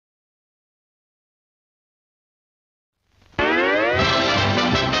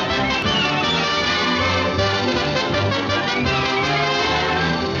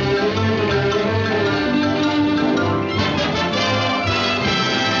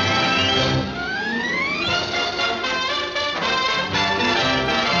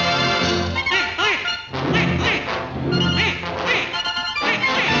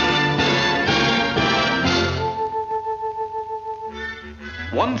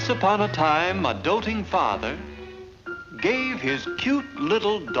Once upon a time, a doting father gave his cute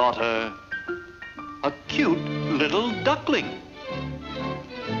little daughter a cute little duckling.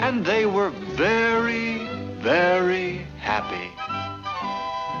 And they were very, very happy.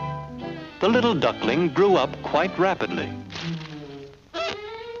 The little duckling grew up quite rapidly.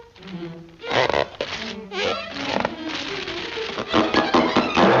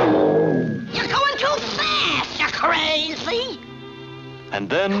 You're going too fast, you crazy! And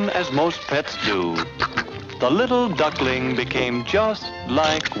then, as most pets do, the little duckling became just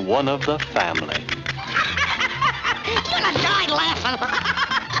like one of the family. You'd have died laughing.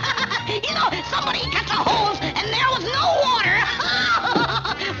 You know, somebody cut the hose and there was no water.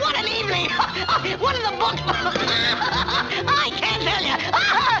 What an evening. What in the book? I can't tell you.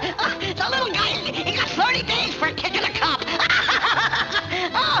 The little guy, he got 30 days for kicking a cup.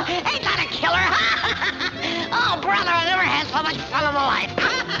 Oh, ain't that a killer? Oh, brother, I never had so much fun in my life.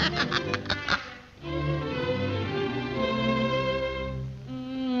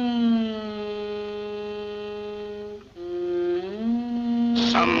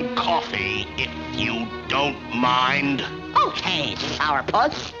 Some coffee, if you don't mind. Okay,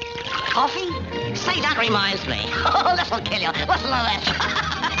 sourpuss. Coffee? Say, that reminds me. Oh, this'll kill you. Listen to this.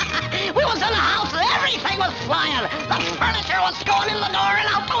 We was in the house and everything was flying. The furniture was going in the door and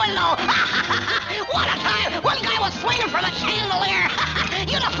out the window. What a time. One guy was swinging from the chandelier.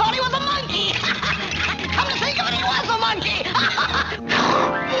 You'd have thought he was a monkey. Come to think of it, he was a monkey.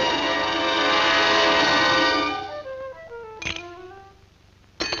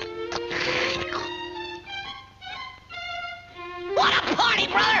 What a party,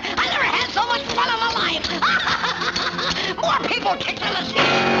 brother! I never had so much fun in my life! More people kicked in the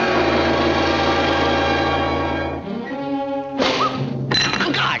God!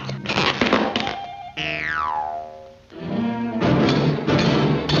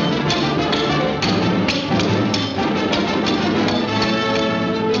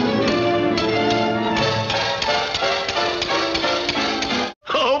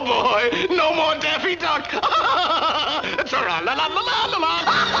 Oh boy, no more Daffy Duck. It's a la la la la la la.